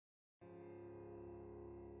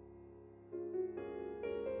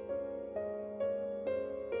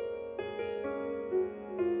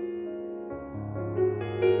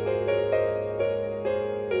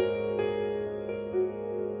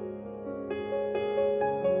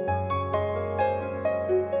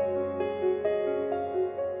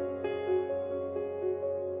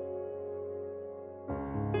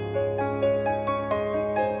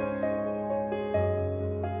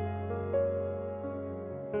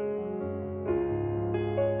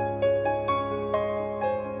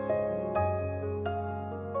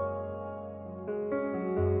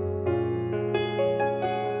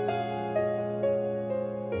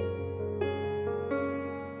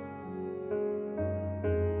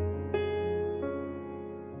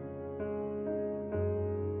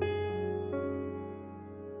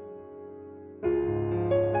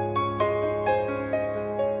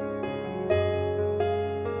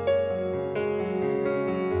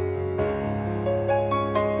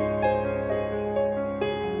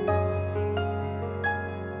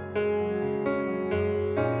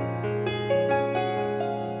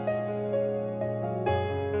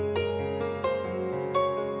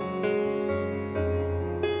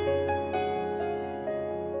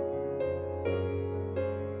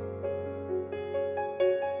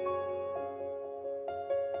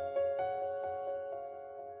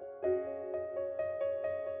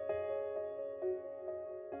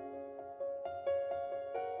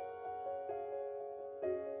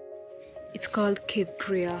It's called Cave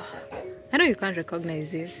Kriya. I know you can't recognize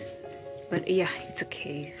this, but yeah, it's a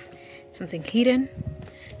cave. Something hidden,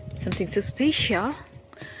 something so special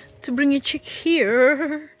to bring a chick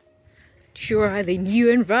here. Sure, the new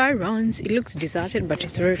environs. It looks deserted, but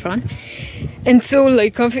it's very fun. And so,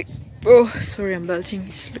 like, oh, sorry, I'm belching.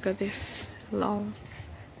 Just look at this. Love.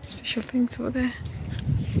 Special things over there.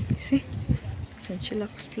 You see? Some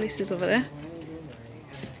chillax places over there.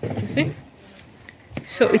 You see?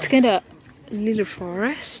 So it's kind of a little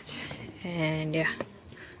forest. And yeah,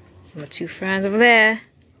 some 2 friends over there.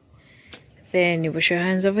 Then you wash your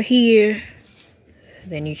hands over here.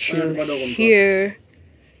 Then you chew here.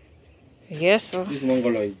 Yes. So. These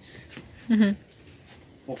mongoloids. And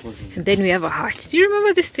then we have a heart. Do you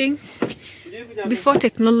remember these things? Before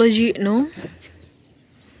technology, no?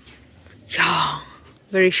 Yeah.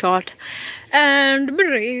 Very short and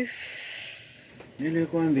brief.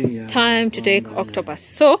 Time to take octopus.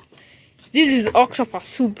 So, this is octopus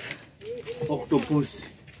soup. Octopus.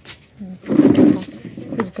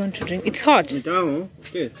 Who's going to drink? It's hot. This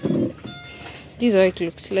is how it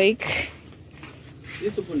looks like.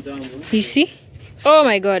 You see? Oh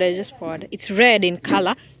my god, I just poured. It's red in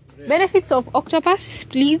color. Benefits of octopus,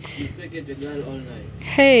 please.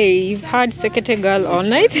 Hey, you've had Sekete Girl all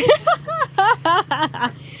night?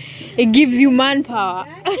 It gives you manpower.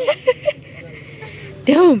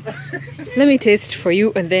 Damn. Let me taste for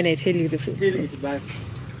you and then I tell you the food.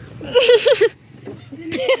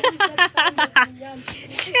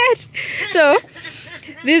 Shit. So,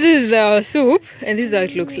 this is soup and this is how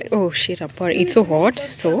it looks like. Oh shit, I'm pouring. It's so hot.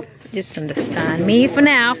 So, just understand me for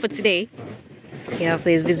now, for today. We have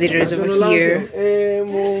these visitors over here.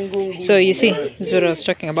 So you see, this is what I was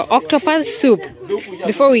talking about. Octopus soup.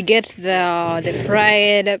 Before we get the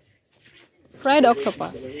fried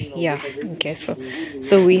octopus. Yeah, okay, so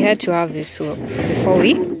we had to have this soup before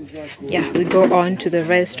we go on to the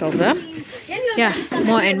rest of the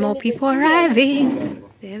more and more people arriving.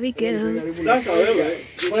 There we go.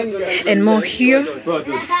 And more here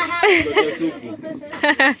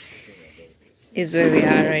is where we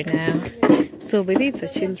are right now. So but it's a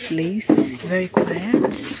chill place, very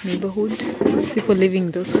quiet neighborhood, people living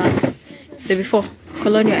in those huts, the before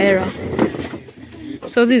colonial era.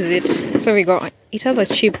 So this is it. So we got, it has a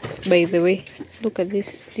chip, by the way. Look at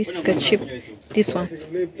this is a chip, this one,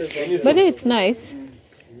 but it's nice.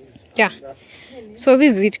 Yeah, so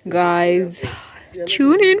this is it, guys.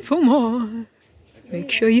 Tune in for more.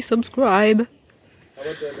 Make sure you subscribe.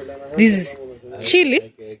 This is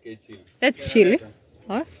chili. That's chili.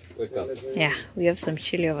 What? Yeah, we have some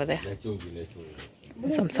chili over there.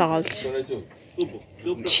 Some salt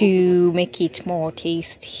to make it more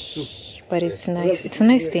tasty. But it's nice. It's a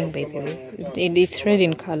nice thing, by the way. It's red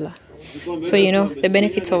in color. So you know the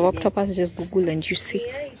benefits of octopus. Just Google and you see.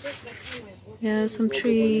 Yeah, some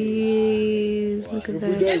trees. Look at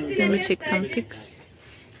that. Let me take some pics.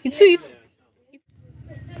 It's sweet.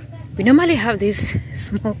 We normally have this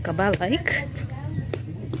small cabal like.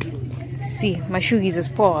 See, my shoe is a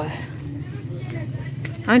spoil.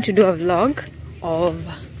 I want to do a vlog of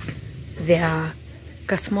their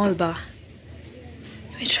small bar.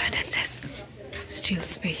 Let me try that. Says still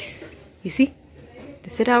space. You see the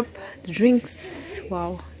setup, the drinks.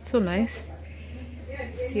 Wow, so nice.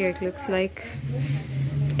 See how it looks like.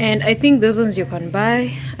 And I think those ones you can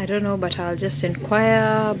buy. I don't know, but I'll just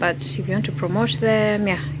inquire. But if you want to promote them,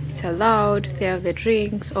 yeah, it's allowed. They have the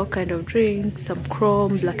drinks, all kind of drinks, some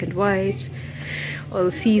chrome, black and white,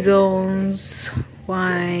 all seasons,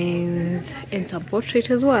 wines, and some portrait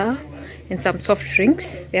as well, and some soft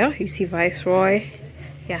drinks. Yeah, you see Viceroy.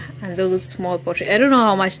 Yeah, and those small portraits. I don't know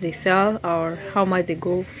how much they sell or how much they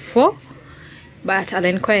go for, but I'll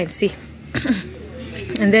inquire and see.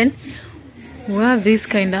 And then we have this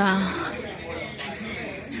kind of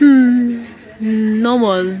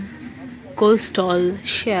normal coastal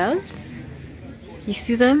shells. You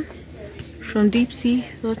see them from deep sea,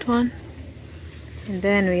 that one. And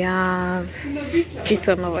then we have this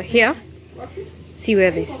one over here. See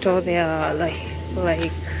where they store their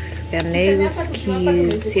like their nails,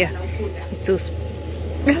 keys. Yeah, it's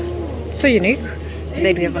so unique. And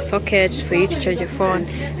then we have a socket for you to charge your phone.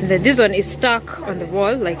 And then this one is stuck on the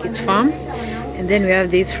wall like it's firm. And then we have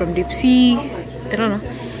this from deep sea. I don't know.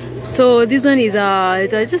 So this one is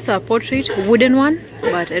just a portrait, wooden one,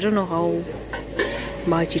 but I don't know how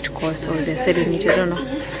much it costs or they're selling it. I don't know.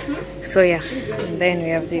 So yeah, and then we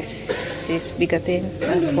have this bigger thing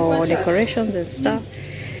for decorations and stuff.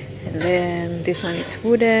 And then this one is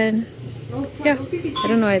wooden. Yeah, I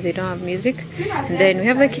don't know why they don't have music. And then we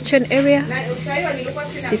have the kitchen area.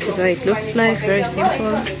 This is how it looks like, very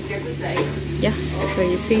simple. Yeah, so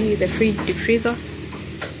you see the fridge, the freezer.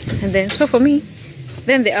 And then, so for me,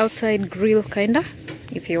 then the outside grill kinda,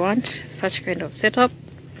 if you want such kind of setup.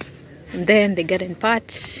 And then the garden part,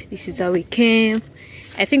 this is how we came.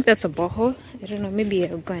 I think that's a borehole. I don't know, maybe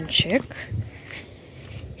I'll go and check.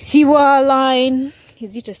 Sewer line.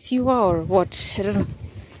 Is it a sewer or what? I don't know.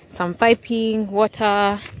 Some piping,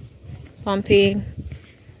 water, pumping.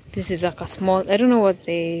 This is like a small, I don't know what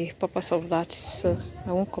the purpose of that, so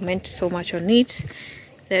I won't comment so much on it.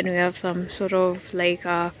 Then we have some sort of like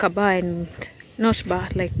a cabin, not bar,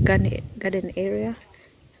 like garden area.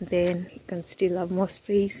 Then you can still have more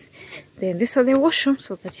space. Then this is the washroom,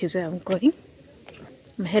 so that is where I'm going.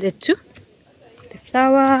 I'm headed to the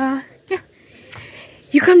flower. Yeah,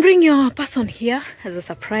 you can bring your person here as a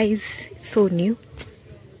surprise. It's so new.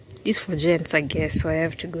 This for gents, I guess, so I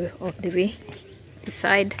have to go all the way this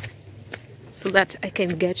side so that I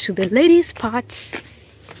can get to the ladies part.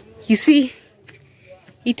 You see,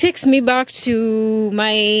 it takes me back to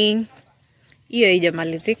my hiyo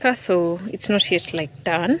haijamalizika, so it's not yet like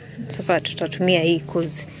done. Sasa tutatumia hii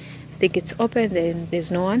because I think it's open, then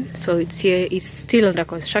there's no one, so it's here, it's still under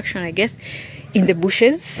construction, I guess, in the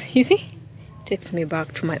bushes. You see, it takes me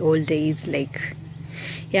back to my old days, like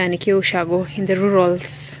yeah, nikiwa Ushago in the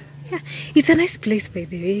rurals. Yeah, it's a nice place, by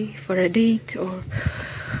the way, for a date or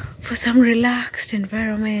for some relaxed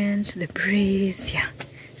environment, the breeze. Yeah,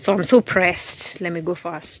 so I'm so pressed. Let me go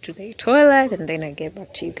fast to the toilet and then I get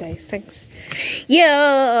back to you guys. Thanks.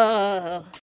 Yeah.